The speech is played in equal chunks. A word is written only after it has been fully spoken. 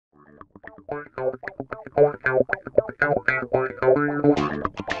Well,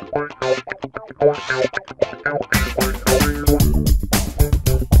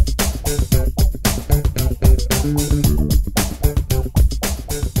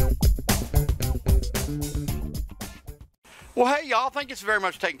 hey, y'all, thank you so very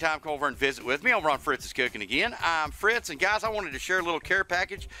much for taking time to come over and visit with me over on Fritz's Cooking again. I'm Fritz, and guys, I wanted to share a little care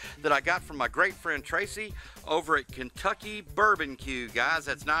package that I got from my great friend Tracy over at Kentucky Bourbon Q, guys.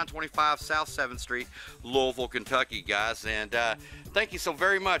 That's 925 South 7th Street, Louisville, Kentucky, guys. And thank you so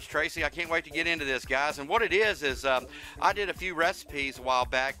very much, Tracy. I can't wait to get into this, guys. And what it is I did a few recipes a while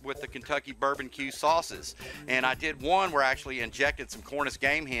back with the Kentucky Bourbon Q sauces. And I did one where I actually injected some Cornish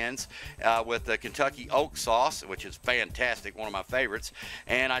game hens with the Kentucky oak sauce, which is fantastic, one of my favorites.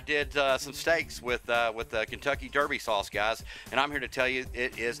 And I did some steaks with the Kentucky Derby sauce, guys. And I'm here to tell you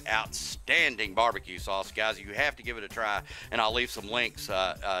it is outstanding barbecue sauce, guys. You have to give it a try, and I'll leave some links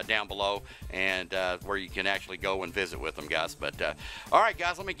down below and where you can actually go and visit with them, guys. But all right,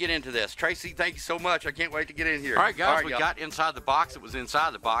 guys, let me get into this. Tracy, thank you so much. I can't wait to get in here. All right, guys, we got inside the box. It was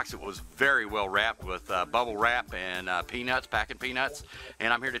inside the box. It was very well wrapped with bubble wrap and peanuts, packing peanuts.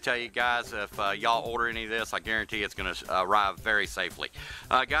 And I'm here to tell you guys, if y'all order any of this, I guarantee it's going to arrive very safely.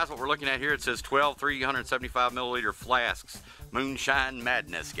 Guys, what we're looking at here, it says 12 375 milliliter flasks. Moonshine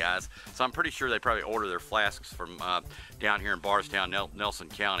Madness, guys. So I'm pretty sure they probably order their flasks from down here in Bardstown, Nelson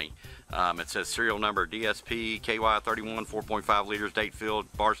County. It says serial number DSP KY31, 4.5 liters, date filled,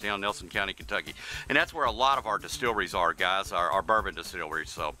 Bardstown, Nelson County, Kentucky. And that's where a lot of our distilleries are, guys, our bourbon distilleries.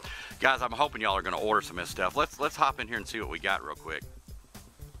 So, guys, I'm hoping y'all are going to order some of this stuff. Let's hop in here and see what we got real quick.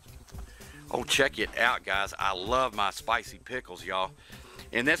 Oh, check it out, guys. I love my spicy pickles, y'all.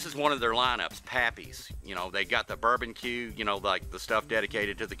 And this is one of their lineups, Pappy's. You know, they got the Bourbon Q, you know, like the stuff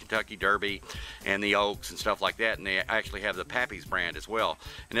dedicated to the Kentucky Derby and the Oaks and stuff like that. And they actually have the Pappy's brand as well.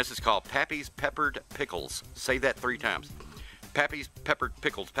 And this is called Pappy's Peppered Pickles. Say that 3 times. Pappy's Peppered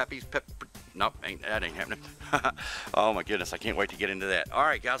Pickles. Pappy's Peppered... Nope, that ain't happening. Oh my goodness, I can't wait to get into that. All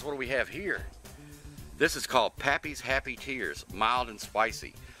right, guys, what do we have here? This is called Pappy's Happy Tears, mild and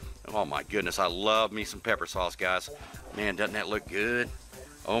spicy. Oh my goodness, I love me some pepper sauce, guys. Man, doesn't that look good?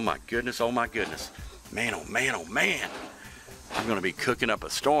 Oh my goodness, oh my goodness. Man, oh man, oh man. I'm gonna be cooking up a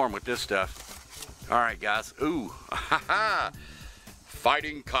storm with this stuff. All right, guys, ooh, ha ha.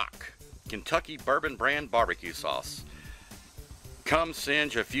 Fighting Cock, Kentucky Bourbon brand barbecue sauce. Come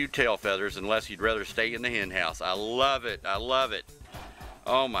singe a few tail feathers unless you'd rather stay in the hen house. I love it, I love it.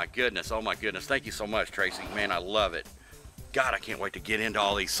 Oh my goodness, oh my goodness. Thank you so much, Tracy. Man, I love it. God, I can't wait to get into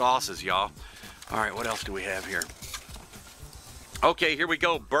all these sauces, y'all. All right, what else do we have here? Okay, here we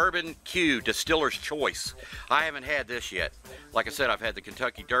go, Bourbon Q, Distiller's Choice. I haven't had this yet. Like I said, I've had the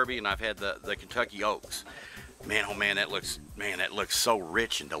Kentucky Derby and I've had the Kentucky Oaks. Man, oh man, that looks so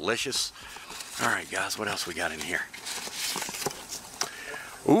rich and delicious. All right, guys, what else we got in here?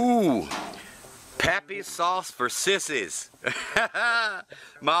 Ooh, Pappy's sauce for sissies.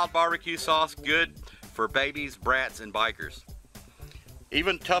 Mild barbecue sauce, good for babies, brats, and bikers.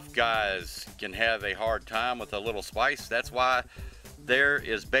 Even tough guys can have a hard time with a little spice. That's why there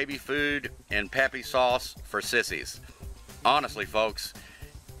is baby food and Pappy sauce for sissies. Honestly, folks,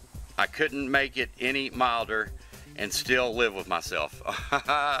 I couldn't make it any milder and still live with myself.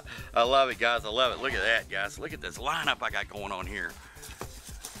 I love it, guys. I love it. Look at that, guys. Look at this lineup I got going on here.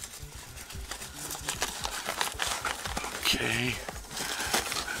 Okay.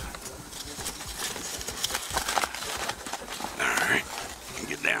 All right.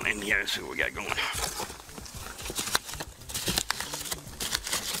 Get down in here and see what we got going.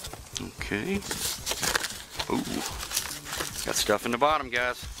 Okay. Ooh. Got stuff in the bottom,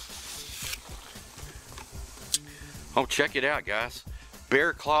 guys. Oh, check it out, guys.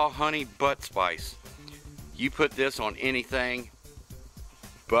 Bear Claw Honey Butt Spice. You put this on anything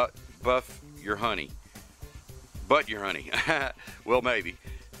but buff your honey. But your honey. Well, maybe.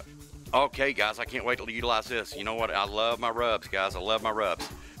 Okay, guys, I can't wait to utilize this. You know what? I love my rubs, guys. I love my rubs.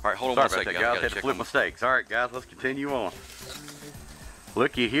 All right, hold on one second, guys. I had to flip my steaks. All right, guys, let's continue on.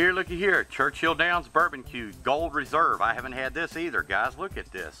 Looky here, looky here. Churchill Downs Bourbon Q Gold Reserve. I haven't had this either, guys. Look at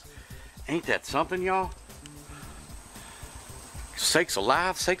this. Ain't that something, y'all? Sakes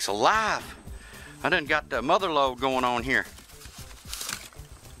alive, sakes alive. I done got the mother lode going on here.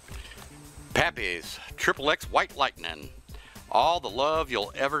 Pappy's XXX White Lightning. All the love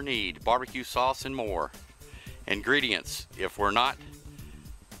you'll ever need. Barbecue sauce and more. Ingredients. If we're not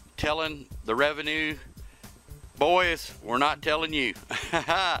telling the revenue boys, we're not telling you.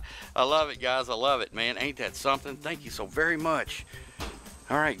 I love it, guys. I love it, man. Ain't that something? Thank you so very much.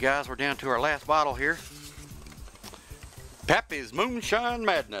 All right, guys, we're down to our last bottle here. Pappy's Moonshine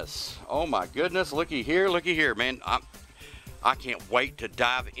Madness. Oh my goodness, looky here, man. I can't wait to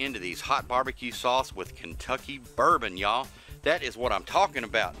dive into these hot barbecue sauce with Kentucky bourbon, y'all. That is what I'm talking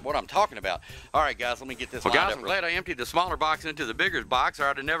about. All right, guys, let me get this lined up. I'm glad I emptied the smaller box into the bigger box, or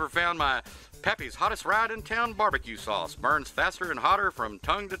I'd have never found my Pappy's Hottest Ride in Town barbecue sauce. Burns faster and hotter from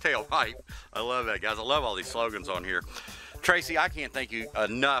tongue to tailpipe. I love that, guys. I love all these slogans on here. Tracy, I can't thank you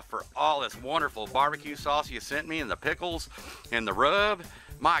enough for all this wonderful barbecue sauce you sent me, and the pickles and the rub.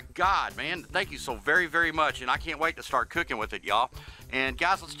 My God, man, thank you so very, very much, and I can't wait to start cooking with it, y'all. And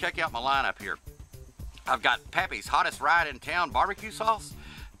guys, let's check out my lineup here. I've got Pappy's Hottest Ride in Town barbecue sauce,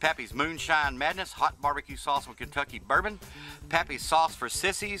 Pappy's Moonshine Madness hot barbecue sauce with Kentucky bourbon, Pappy's Sauce for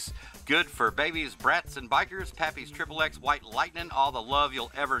Sissies, good for babies, brats, and bikers, Pappy's XXX White Lightning, all the love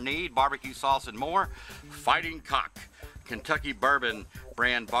you'll ever need, barbecue sauce and more, Fighting Cock Kentucky bourbon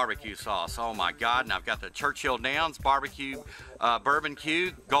brand barbecue sauce. Oh my God. And I've got the Churchill Downs barbecue bourbon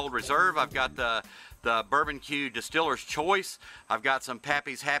Q Gold Reserve. I've got the Bourbon Q Distiller's Choice. I've got some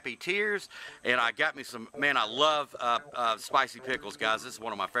Pappy's Happy Tears, and I got me some, man, I love spicy pickles, guys. This is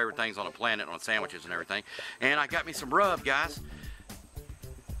one of my favorite things on the planet, on sandwiches and everything. And I got me some rub, guys.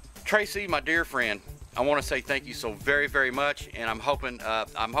 Tracy, my dear friend, I want to say thank you so very, very much, and I'm hoping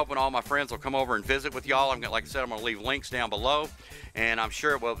all my friends will come over and visit with y'all. Like I said, I'm going to leave links down below, and I'm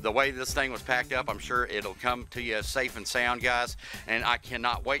sure, well, the way this thing was packed up, I'm sure it'll come to you safe and sound, guys. And I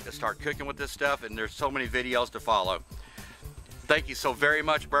cannot wait to start cooking with this stuff, and there's so many videos to follow. Thank you so very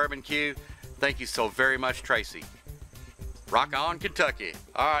much, Bourbon Q. Thank you so very much, Tracy. Rock on, Kentucky.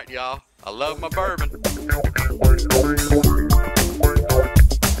 All right, y'all. I love my bourbon.